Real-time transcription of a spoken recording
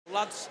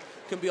lads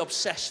can be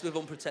obsessed with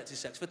unprotected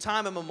sex. For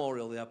time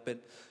immemorial, they have been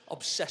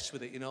obsessed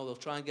with it, you know. They'll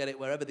try and get it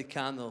wherever they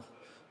can. They'll,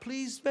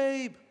 please,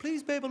 babe,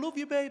 I love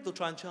you, babe. They'll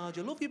try and charge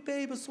you, love you,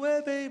 babe, I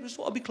swear, babe. I just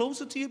want to be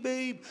closer to you,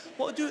 babe.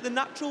 Want to do it the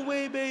natural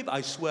way, babe.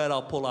 I swear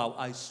I'll pull out.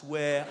 I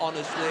swear,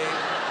 honestly.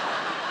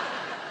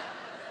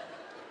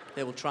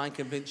 They will try and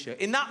convince you.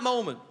 In that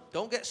moment,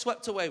 don't get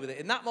swept away with it.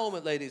 In that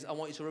moment, ladies, I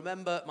want you to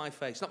remember my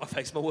face. Not my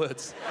face, my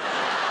words.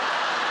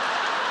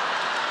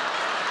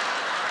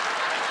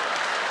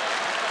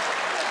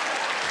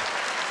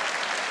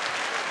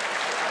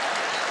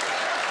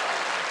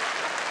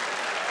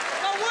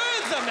 My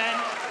words are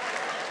meant.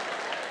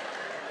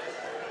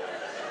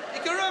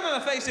 You can remember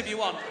my face if you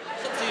want.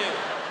 It's up to you.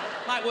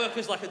 Might work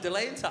as like a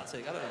delaying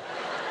tactic, I don't know.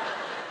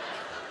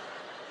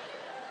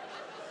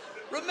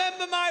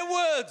 Remember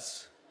my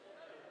words.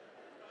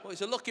 I want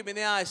you to look him in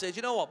the eye and say, do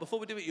you know what, before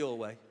we do it your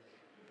way,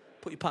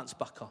 put your pants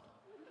back on.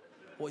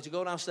 I want you to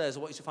go downstairs, I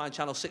want you to find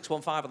channel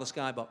 615 on the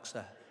skybox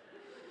there.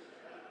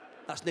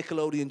 That's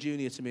Nickelodeon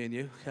Junior to me and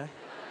you, okay?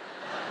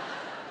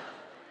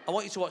 I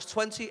want you to watch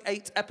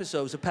 28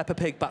 episodes of Peppa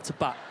Pig back to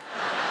back.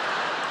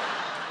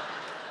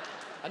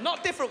 And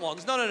not different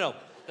ones, no.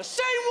 The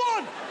same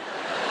one!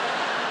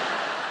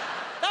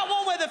 That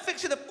one where they're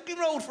fixing the fucking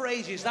road for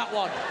ages, that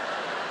one.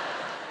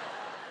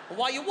 And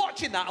while you're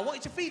watching that, I want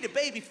you to feed a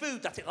baby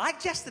food that it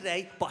liked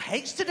yesterday, but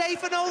hates today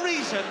for no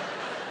reason.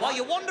 While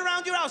you wander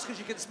around your house because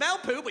you can smell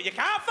poo, but you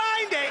can't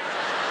find it.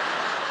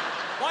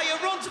 While you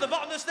run to the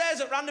bottom of the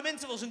stairs at random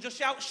intervals and just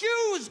shout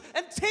shoes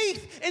and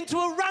teeth into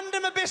a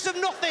random abyss of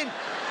nothing.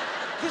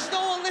 Because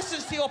no one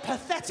listens to your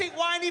pathetic,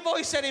 whiny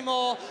voice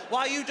anymore,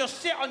 while you just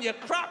sit on your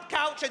crap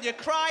couch and you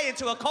cry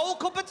into a cold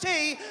cup of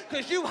tea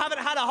because you haven't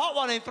had a hot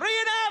one in 3.5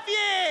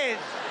 years.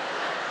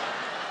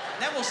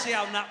 Then we'll see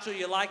how natural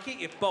you like it,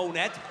 you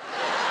bonehead.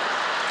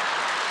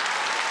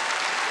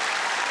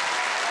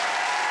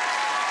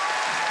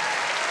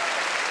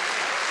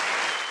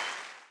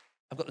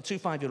 I've got the 2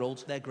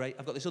 5-year-olds, they're great.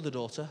 I've got this other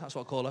daughter, that's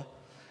what I call her.